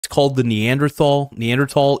called the Neanderthal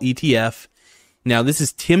ETF. Now, this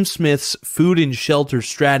is Tim Smith's Food and Shelter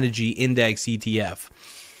Strategy Index ETF.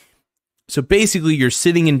 So basically, you're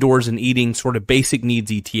sitting indoors and eating sort of basic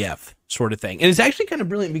needs ETF sort of thing. And it's actually kind of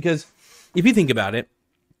brilliant because if you think about it,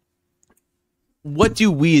 what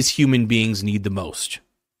do we as human beings need the most?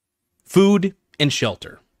 Food and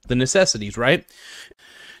shelter, the necessities, right?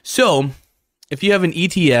 So if you have an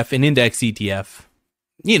ETF, an index ETF,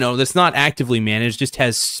 you know, that's not actively managed, just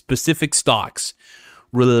has specific stocks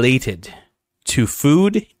related to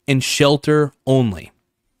food and shelter only,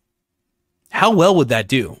 how well would that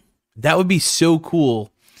do? That would be so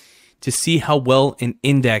cool to see how well an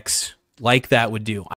index like that would do.